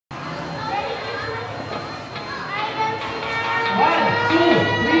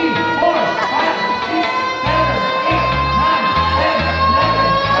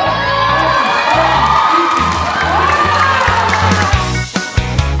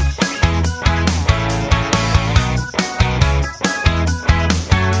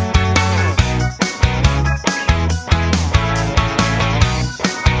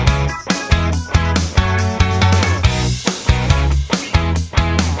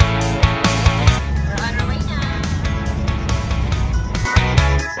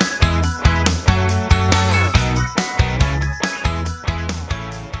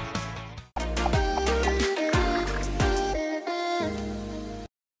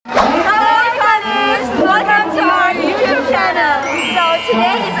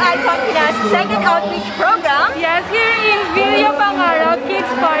second outreach program. Yes, here in Villa Pangarap Kids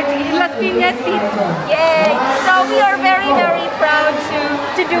Party in Las Pinas City. Yay! So we are very, very proud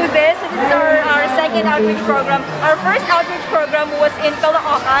to do this. This is our second outreach program. Our first outreach program was in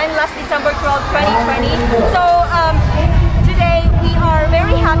Caloocan last December 12, 2020. So today we are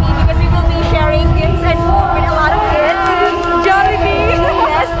very happy because we will be sharing gifts and food with a lot of kids. Jollibee!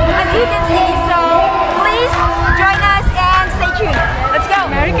 Yes, as you can see. So please join us and stay tuned. Let's go!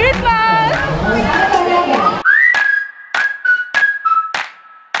 Merry Christmas!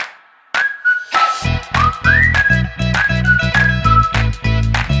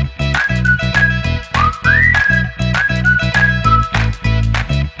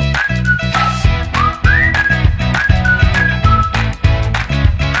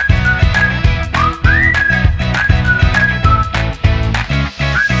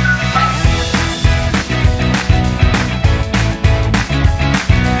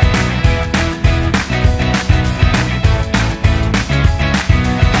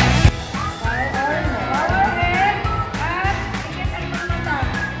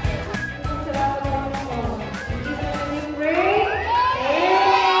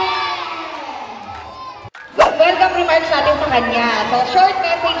 natin sa kanya. So, short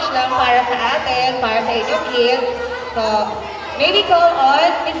message lang para sa atin, para sa inyong kids. So, maybe call on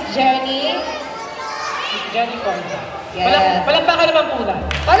Miss Jenny. Miss Jenny Chords. Yes. Palakpakan naman muna.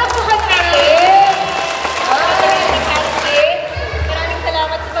 Palakpakan natin! Maraming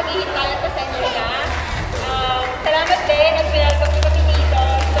salamat sa paghihintay at pasensya na. Salamat din at welcome nyo kami dito.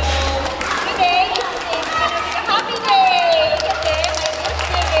 So, today is a happy day! Kasi may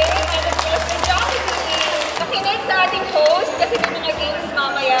Thanksgiving and of course, may Jollibee! Makinig sa ating host kasi may mga games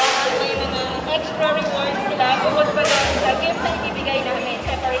mamaya at may mga extra rewards sila. Bukod pa doon sa gifts na ibibigay namin.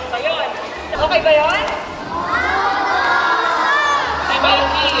 Separate pa yun. Okay ba yun?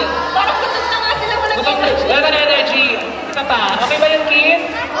 Parang gutom na nga sila walang energy. Wala na energy. Isa pa. Okay ba yung kids?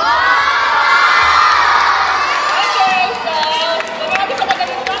 Okay, so marami pa tagal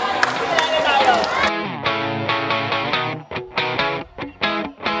yung mga sila na tayo.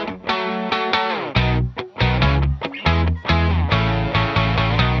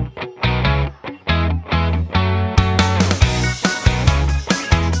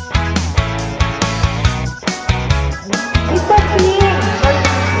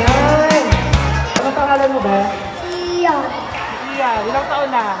 Ano ba? Iya. Ilang taon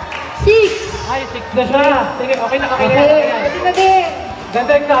na? 6. Ay, 6 na siya. Sige, okay na, okay na. Pwede na din.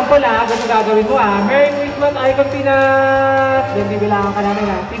 Ganda example ha, ganito gagawin mo ha. Merry Christmas, Icon Pinas. Then, bibilangan ka namin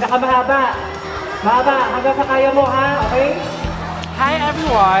ha. Pinakamahaba. Mahaba, hanggang sa kaya mo ha, okay? Hi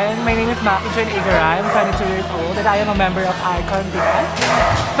everyone, my name is Maki Igara. I'm 22 years old and I am a member of Icon Pinas.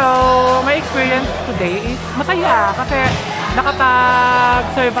 So, my experience today is masaya kasi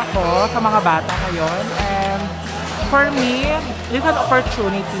nakapag-serve ako sa mga bata ngayon. And for me, it's an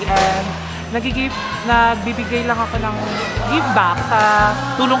opportunity and nagbibigay lang ako ng give back sa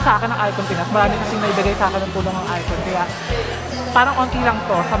tulong sa akin ng Icon Pinas. Marami kasing naibigay sa akin ng tulong ng Icon. Kaya parang konti lang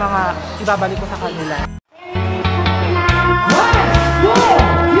to sa mga ibabalik ko sa kanila. 1, 2,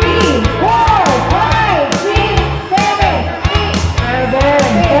 3, 4, 5, 6, 7, 8, 9,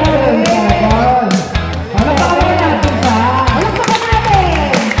 10.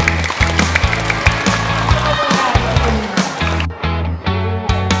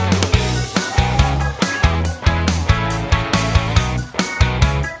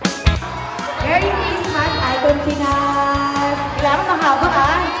 Merry Christmas, Icon Pinas! Kailangan mahaba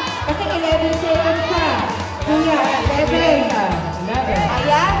kasi 11 seconds na. Kuya, 11.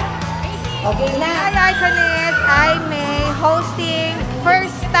 Ayan? Okay na. Hi Iconis! I'm May, hosting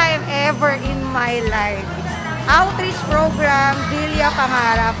first time ever in my life. Outreach program, Villa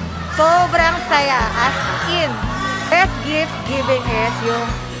Pangarap. Sobrang saya. As in, best gift giving is yung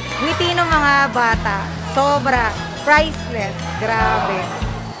ngiti ng mga bata. Sobra. Priceless. Grabe.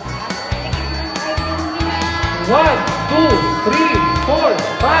 1, 2, 3, 4,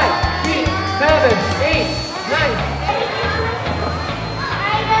 5, 6, 7, 8, 9.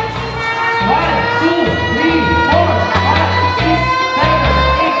 1, 2, 3, 4, 5, 6, 7, 8,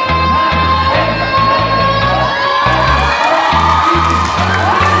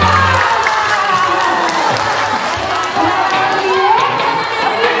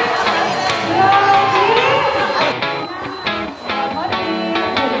 9, 10.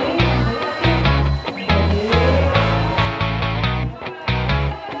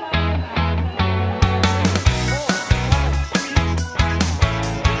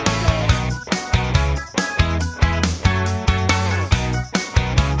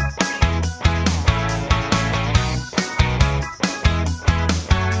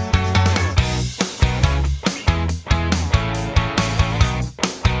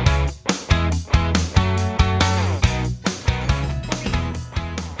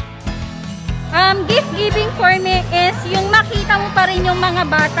 gift giving for me is yung makita mo pa rin yung mga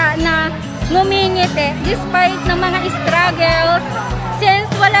bata na ngumingiti despite ng mga struggles since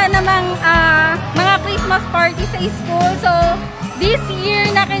wala namang mga Christmas party sa school. So this year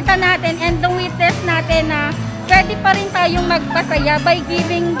nakita natin and witness natin na pwede pa rin tayong magpasaya by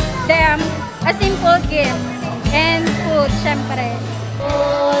giving them a simple gift and food, syempre.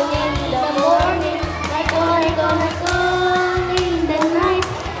 In the morning, I gone in the night.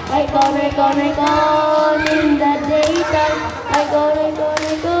 I gone in the daytime. I gone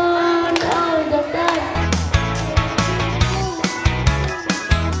all the time.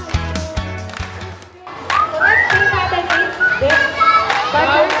 Next thing natin is this.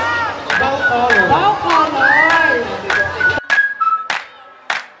 Bow color. Bow colors.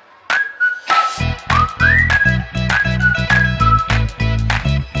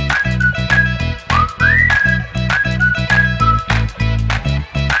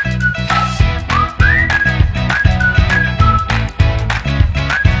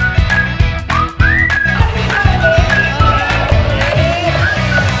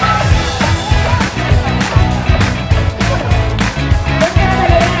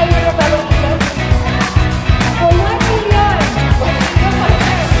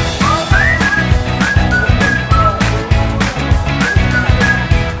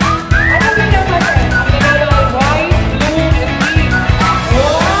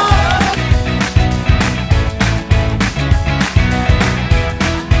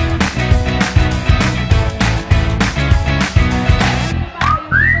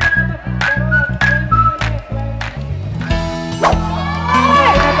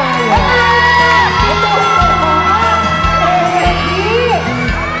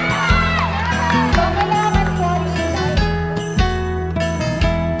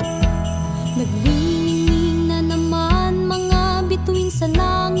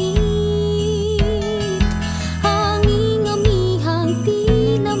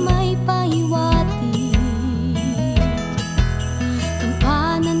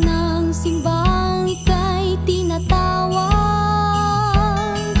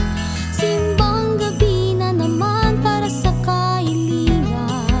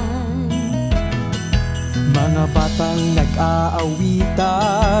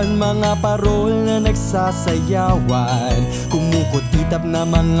 Nag-aawitan, mga parol na nagsasayawan, kumukutitap na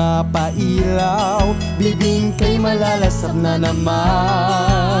mga pailaw, bibingkay malalasap na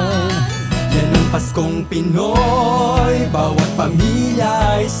naman. Yan ang Paskong Pinoy, bawat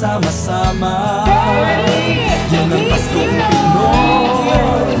pamilya ay sama-sama. Yan ang Paskong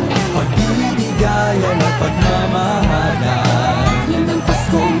Pinoy, pagbibigayan at pagmamahalan. Yan ang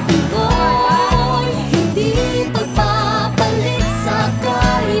Paskong Pinoy, hindi pagpapalit sa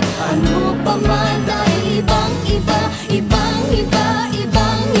kahit ano pa man, dahil ibang-iba, ibang-iba,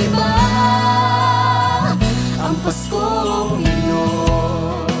 ibang-iba ang Paskong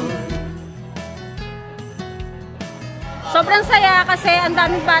Pinoy. Sobrang saya kasi ang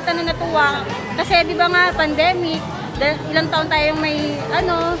daming bata na natuwa. Kasi di ba nga pandemic, ilang taon tayong may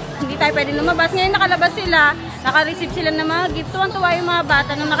hindi tayo pwede lumabas. Ngayon nakalabas sila, naka-receive sila ng mga gift. Tuwang-tuwa yung mga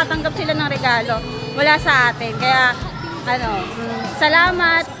bata nung nakatanggap sila ng regalo mula sa atin. Kaya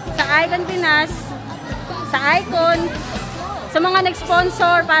salamat sa Icon Pinas, sa Icon, sa mga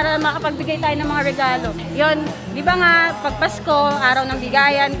nag-sponsor para makapagbigay tayo ng mga regalo. Yun, di ba nga, pag Pasko, araw ng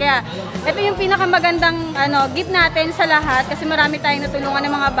bigayan. Kaya, ito yung pinakamagandang gift natin sa lahat kasi marami tayong natulungan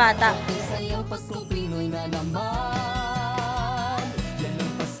ng mga bata. Sayang Paskong Pinoy na naman. Yan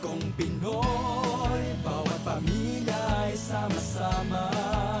ang Paskong Pinoy, bawat pamilya ay sama-sama.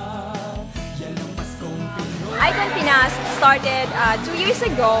 Yan ang Paskong Pinoy. Icon Pinas started 2 years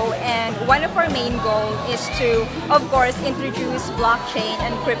ago, and one of our main goals is to, of course, introduce blockchain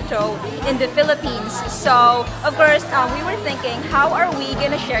and crypto in the Philippines. So, of course, we were thinking, how are we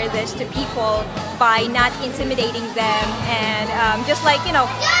going to share this to people by not intimidating them and just like,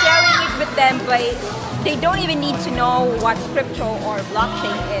 sharing it with them, but they don't even need to know what crypto or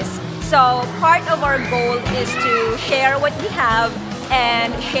blockchain is. So, part of our goal is to share what we have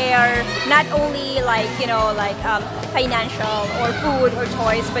and share not only financial or food or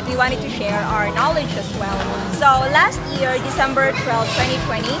toys, but we wanted to share our knowledge as well. So last year, December 12,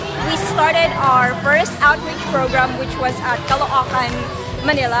 2020, we started our first outreach program, which was at Caloocan,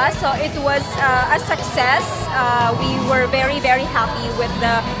 Manila. So it was a success. We were very, very happy with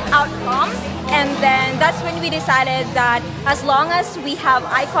the outcome. And then that's when we decided that as long as we have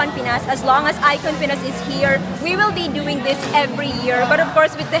Icon Pinas, as long as Icon Pinas is here, we will be doing this every year, but of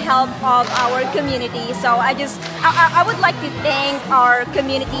course with the help of our community. So I would like to thank our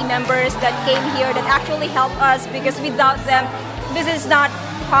community members that came here, that actually helped us, because without them, this is not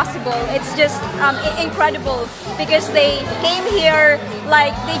possible. It's just incredible because they came here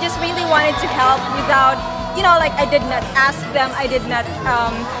like they just really wanted to help without, you know, like I did not ask them, I did not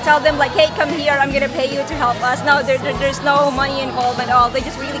tell them like, hey, come here, I'm gonna pay you to help us. No, there's no money involved at all. They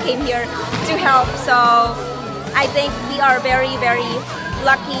just really came here to help. So I think we are very, very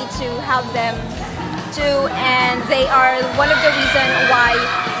lucky to have them too, and they are one of the reasons why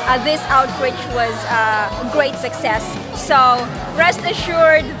this outreach was a great success. So rest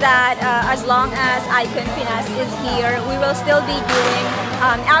assured that as long as Icon Pinas is here, we will still be doing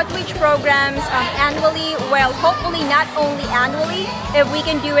outreach programs annually. Well, hopefully not only annually, if we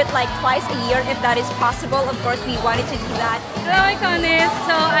can do it like twice a year, if that is possible. Of course, we wanted to do that. Hello, Iconis!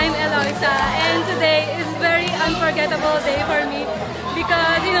 So I'm Eloisa, and today is very unforgettable day for me.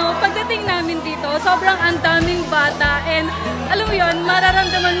 Because, you know, pagdating namin dito, sobrang ang daming bata, and alam mo yun,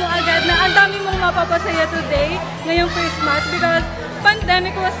 mararamdaman mo agad na ang dami mong mapapasaya today, ngayong Christmas, because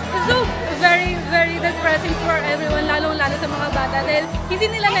pandemic was so very, very depressing for everyone, lalong-lalo sa mga bata, dahil hindi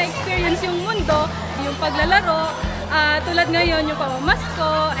nila na-experience yung mundo, yung paglalaro, tulad ngayon yung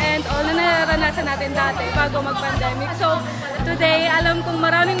pamamasko, and all na nararanasan natin dati bago mag-pandemic. So, today, alam kong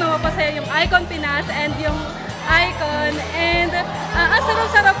maraming mapapasaya yung Icon Pinas and yung Icon, and ang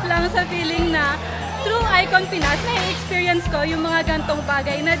sarap-sarap lang sa feeling na through Icon Pinas, na-experience ko yung mga gantong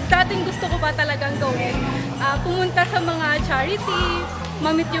bagay na dating gusto ko pa talagang gawin. Pumunta sa mga charity,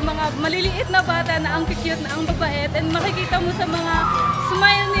 mamit yung mga maliliit na bata na ang cute na ang babait, and makikita mo sa mga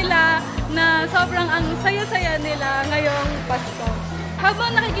smile nila na sobrang ang saya-saya nila ngayong Pasko.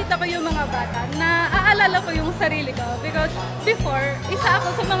 Habang nakikita ko yung mga bata, naaalala ko yung sarili ko because before, isa ako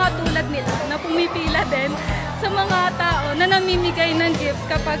sa mga tulad nila na pumipila din sa mga tao na namimigay ng gifts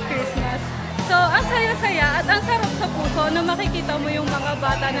kapag Christmas. So, ang saya-saya at ang sarap sa puso na makikita mo yung mga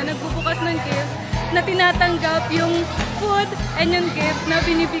bata na nagbubukas ng gifts, na tinatanggap yung food and yung gift na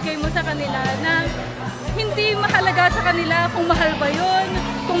binibigay mo sa kanila na hindi mahalaga sa kanila kung mahal ba yun,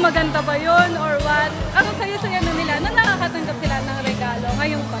 kung maganda ba yun, or what. Ang saya-saya na nila na nakakatanggap sila ng regalo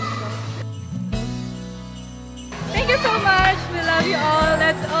ngayong Pasko. Thank you so much! We love you all.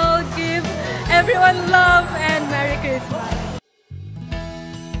 Let's all give everyone love and Merry Christmas!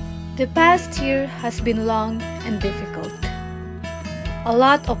 The past year has been long and difficult. A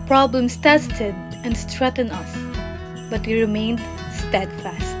lot of problems tested and strengthened us, but we remained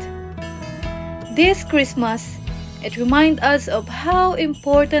steadfast. This Christmas, it reminds us of how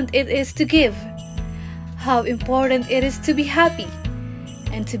important it is to give, how important it is to be happy,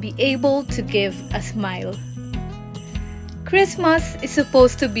 and to be able to give a smile. Christmas is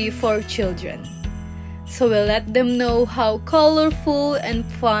supposed to be for children, so we'll let them know how colorful and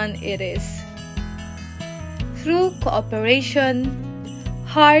fun it is. Through cooperation,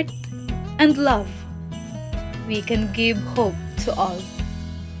 heart, and love, we can give hope to all.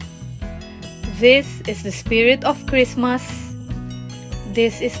 This is the spirit of Christmas.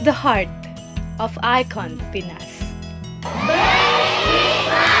 This is the heart of Icon Pinas.